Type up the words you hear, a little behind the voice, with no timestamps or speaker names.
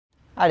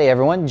Howdy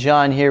everyone,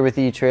 John here with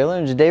eTrailer,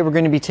 and today we're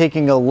going to be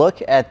taking a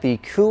look at the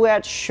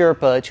Kuat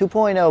Sherpa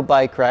 2.0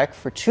 bike rack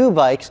for two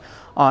bikes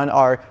on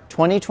our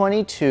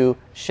 2022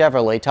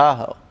 Chevrolet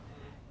Tahoe.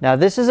 Now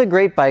this is a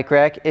great bike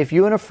rack if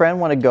you and a friend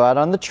want to go out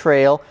on the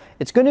trail.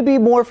 It's going to be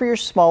more for your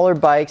smaller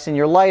bikes and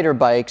your lighter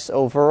bikes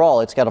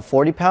overall. It's got a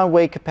 40-pound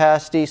weight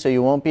capacity, so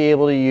you won't be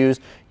able to use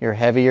your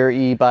heavier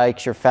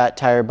e-bikes, your fat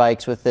tire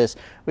bikes with this,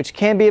 which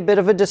can be a bit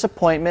of a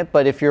disappointment,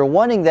 but if you're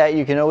wanting that,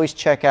 you can always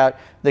check out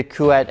the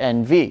Kuat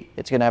NV.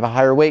 It's going to have a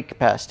higher weight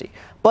capacity.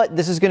 But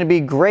this is going to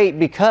be great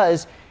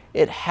because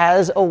it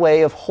has a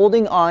way of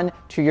holding on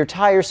to your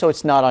tire so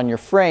it's not on your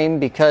frame,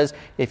 because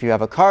if you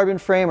have a carbon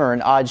frame or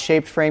an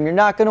odd-shaped frame, you're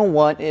not going to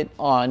want it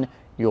on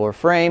your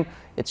frame.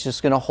 It's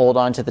just going to hold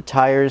on to the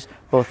tires,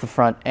 both the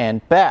front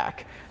and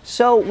back.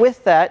 So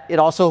with that, it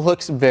also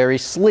looks very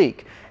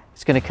sleek.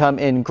 It's going to come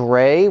in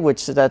gray,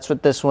 which that's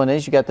what this one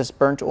is. You got this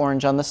burnt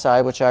orange on the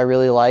side, which I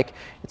really like.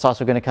 It's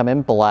also going to come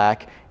in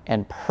black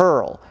and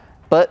pearl.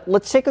 But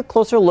let's take a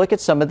closer look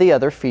at some of the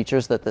other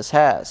features that this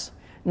has.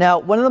 Now,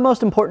 one of the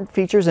most important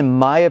features, in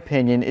my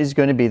opinion, is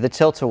going to be the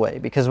tilt-away,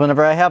 because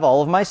whenever I have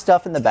all of my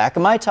stuff in the back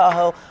of my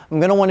Tahoe, I'm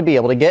going to want to be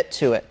able to get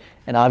to it.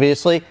 And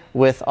obviously,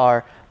 with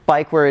our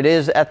bike where it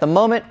is at the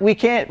moment, we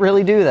can't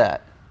really do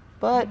that.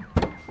 But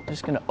I'm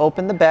just going to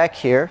open the back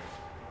here.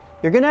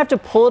 You're going to have to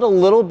pull it a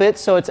little bit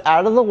so it's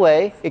out of the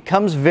way. It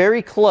comes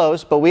very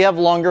close, but we have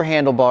longer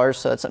handlebars,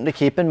 so that's something to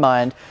keep in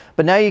mind.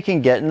 But now you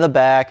can get in the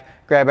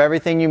back, grab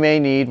everything you may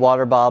need,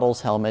 water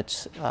bottles,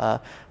 helmets.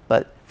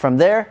 But from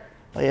there,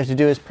 all you have to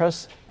do is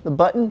press the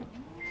button.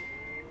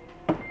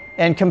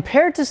 And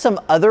compared to some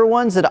other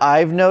ones that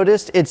I've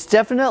noticed, it's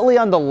definitely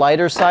on the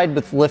lighter side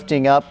with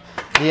lifting up.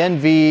 The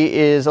NV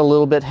is a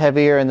little bit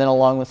heavier, and then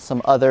along with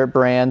some other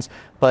brands.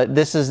 But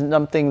this is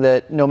something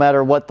that no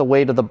matter what the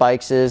weight of the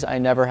bikes is, I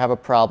never have a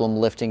problem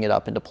lifting it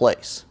up into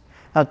place.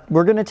 Now,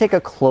 we're going to take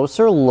a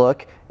closer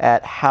look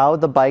at how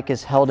the bike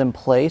is held in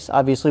place.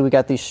 Obviously, we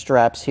got these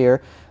straps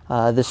here.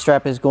 This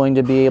strap is going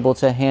to be able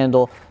to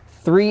handle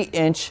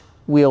 3-inch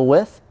wheel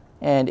width,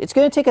 and it's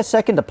going to take a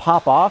second to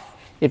pop off.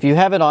 If you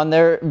have it on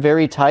there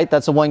very tight,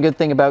 that's the one good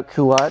thing about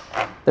Kuat.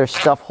 Their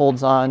stuff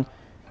holds on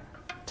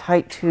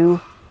tight to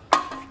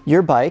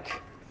your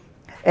bike,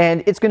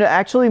 and it's going to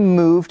actually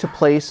move to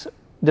place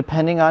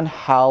depending on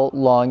how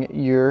long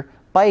your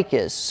bike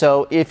is.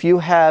 So if you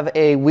have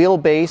a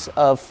wheelbase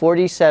of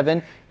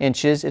 47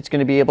 inches, it's going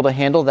to be able to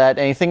handle that.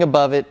 Anything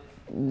above it,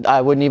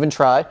 I wouldn't even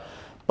try.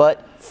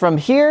 But from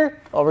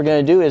here, all we're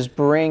going to do is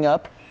bring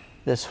up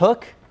this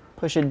hook,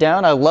 push it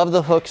down. I love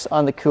the hooks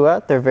on the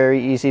Kuat. They're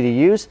very easy to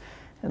use.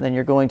 And then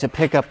you're going to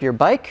pick up your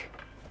bike,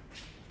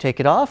 take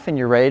it off, and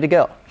you're ready to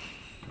go.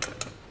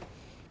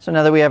 So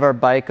now that we have our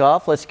bike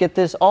off, let's get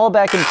this all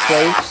back in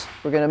place.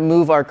 We're going to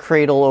move our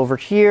cradle over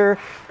here,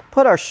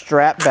 put our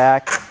strap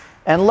back,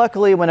 and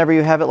luckily whenever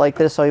you have it like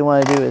this, all you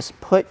want to do is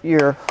put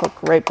your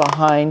hook right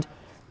behind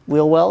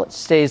wheel well. It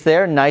stays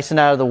there, nice and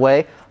out of the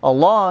way.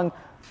 Along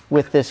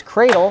with this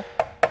cradle,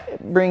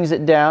 it brings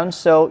it down,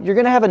 so you're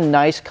going to have a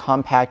nice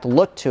compact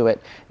look to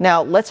it.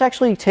 Now let's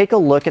actually take a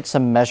look at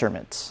some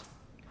measurements.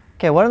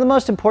 Okay, one of the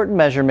most important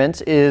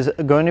measurements is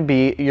going to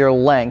be your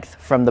length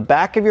from the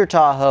back of your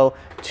Tahoe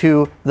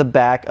to the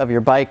back of your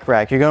bike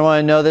rack. You're going to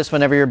want to know this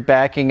whenever you're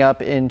backing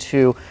up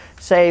into,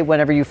 say,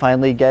 whenever you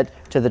finally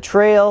get to the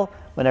trail,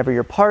 whenever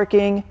you're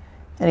parking,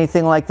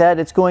 anything like that.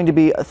 It's going to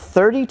be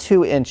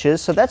 32 inches,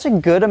 so that's a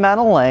good amount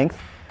of length.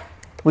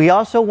 We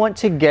also want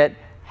to get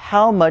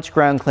how much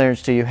ground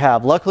clearance do you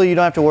have. Luckily, you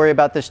don't have to worry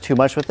about this too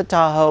much with the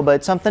Tahoe, but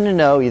it's something to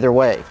know either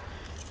way.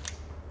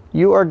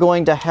 You are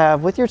going to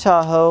have, with your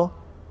Tahoe,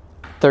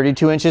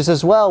 32 inches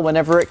as well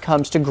whenever it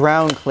comes to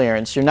ground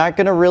clearance. You're not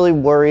going to really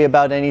worry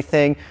about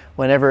anything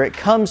whenever it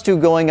comes to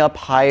going up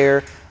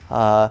higher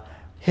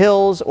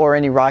hills or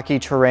any rocky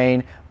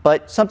terrain,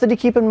 but something to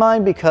keep in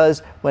mind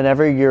because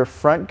whenever your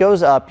front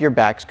goes up, your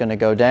back's going to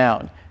go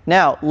down.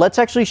 Now, let's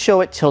actually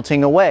show it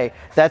tilting away.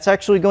 That's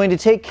actually going to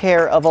take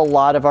care of a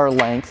lot of our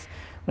length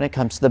when it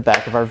comes to the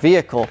back of our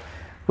vehicle.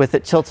 With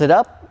it tilted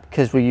up,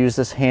 because we use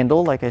this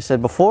handle, like I said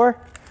before,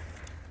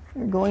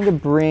 you're going to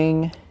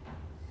bring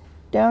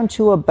down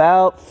to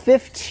about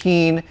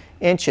 15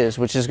 inches,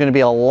 which is going to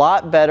be a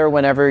lot better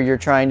whenever you're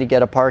trying to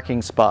get a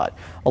parking spot.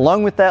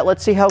 Along with that,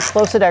 let's see how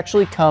close it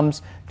actually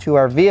comes to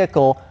our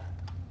vehicle.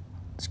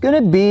 It's going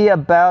to be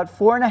about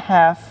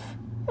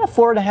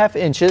 4.5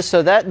 inches,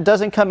 so that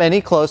doesn't come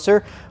any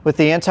closer. With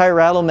the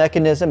anti-rattle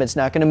mechanism, it's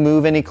not going to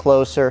move any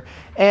closer,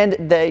 and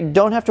they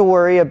don't have to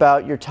worry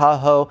about your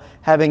Tahoe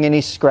having any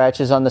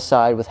scratches on the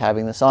side with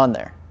having this on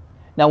there.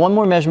 Now, one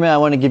more measurement I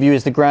want to give you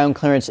is the ground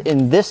clearance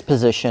in this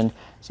position.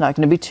 It's not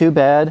going to be too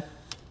bad.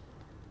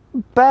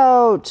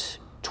 About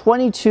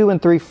 22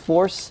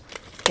 3/4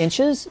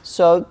 inches,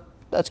 so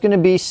that's going to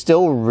be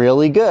still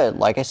really good.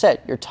 Like I said,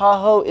 your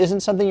Tahoe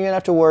isn't something you're going to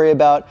have to worry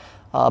about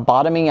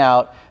bottoming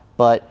out,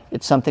 but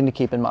it's something to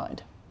keep in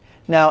mind.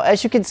 Now,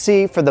 as you can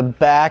see, for the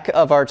back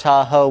of our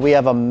Tahoe, we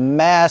have a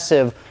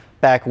massive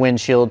back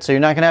windshield, so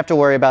you're not going to have to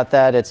worry about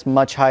that. It's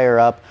much higher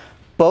up.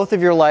 Both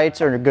of your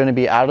lights are going to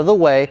be out of the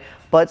way.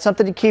 But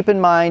something to keep in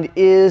mind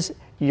is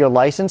your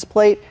license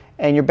plate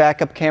and your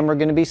backup camera are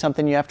going to be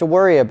something you have to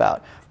worry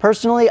about.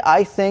 Personally,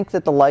 I think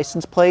that the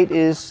license plate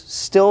is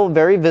still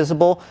very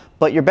visible,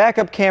 but your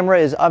backup camera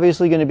is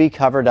obviously going to be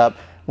covered up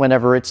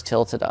whenever it's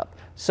tilted up.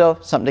 So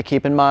something to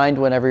keep in mind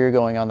whenever you're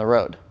going on the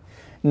road.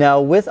 Now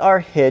with our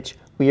hitch,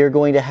 we are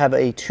going to have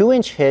a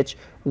 2-inch hitch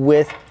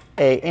with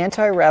a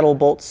anti-rattle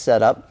bolt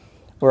setup.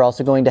 We're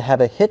also going to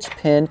have a hitch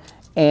pin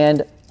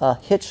and a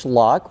hitch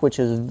lock, which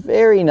is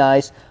very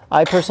nice.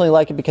 I personally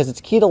like it because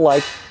it's key to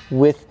life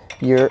with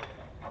your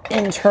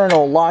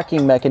internal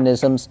locking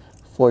mechanisms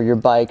for your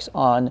bikes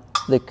on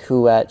the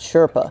Kuat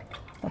Sherpa.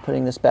 I'm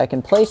putting this back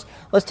in place.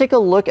 Let's take a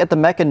look at the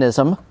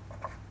mechanism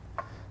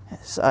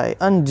as I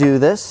undo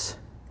this.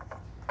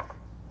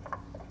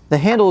 The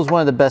handle is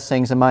one of the best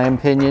things in my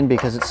opinion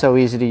because it's so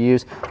easy to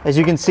use. As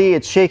you can see,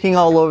 it's shaking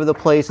all over the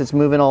place, it's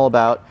moving all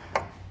about.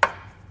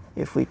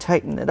 If we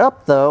tighten it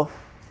up though,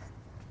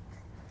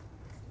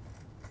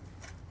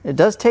 it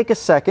does take a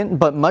second,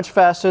 but much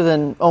faster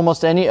than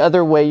almost any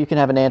other way you can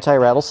have an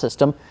anti-rattle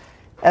system.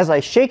 As I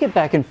shake it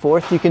back and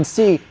forth, you can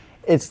see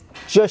it's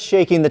just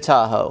shaking the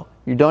Tahoe.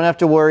 You don't have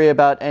to worry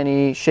about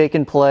any shake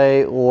and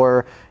play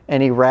or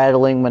any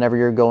rattling whenever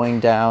you're going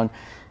down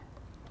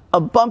a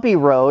bumpy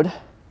road.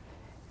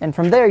 And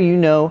from there, you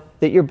know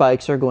that your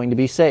bikes are going to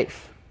be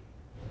safe.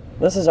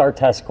 This is our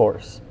test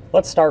course.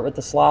 Let's start with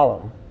the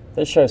slalom.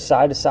 This shows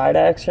side-to-side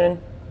action,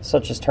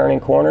 such as turning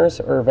corners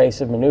or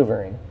evasive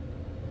maneuvering.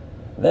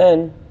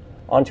 Then,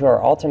 onto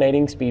our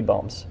alternating speed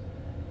bumps.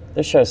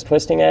 This shows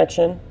twisting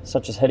action,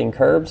 such as hitting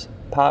curbs,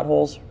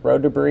 potholes,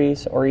 road debris,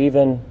 or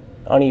even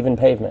uneven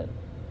pavement.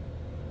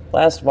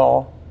 Last of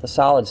all, the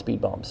solid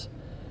speed bumps.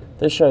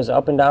 This shows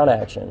up and down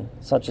action,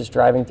 such as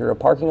driving through a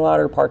parking lot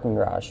or parking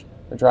garage,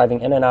 or driving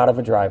in and out of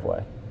a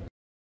driveway.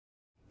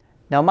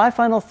 Now my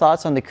final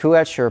thoughts on the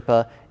Kuat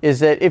Sherpa is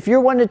that if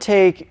you're wanting to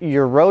take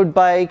your road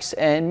bikes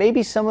and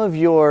maybe some of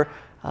your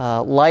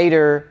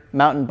lighter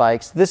mountain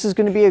bikes, this is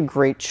going to be a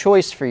great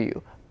choice for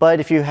you. But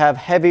if you have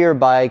heavier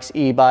bikes,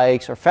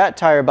 e-bikes, or fat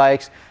tire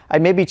bikes,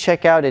 I'd maybe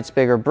check out its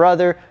bigger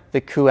brother, the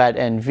Kuat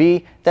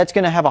NV. That's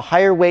going to have a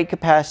higher weight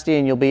capacity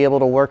and you'll be able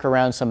to work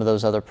around some of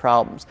those other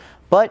problems.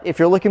 But if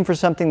you're looking for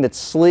something that's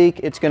sleek,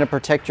 it's going to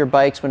protect your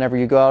bikes whenever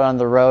you go out on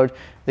the road,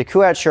 the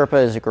Kuat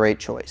Sherpa is a great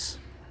choice.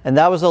 And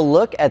that was a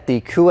look at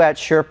the Kuat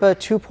Sherpa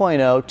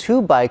 2.0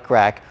 2-bike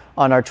rack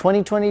on our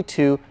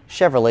 2022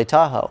 Chevrolet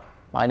Tahoe.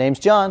 My name's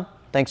John.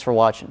 Thanks for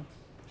watching.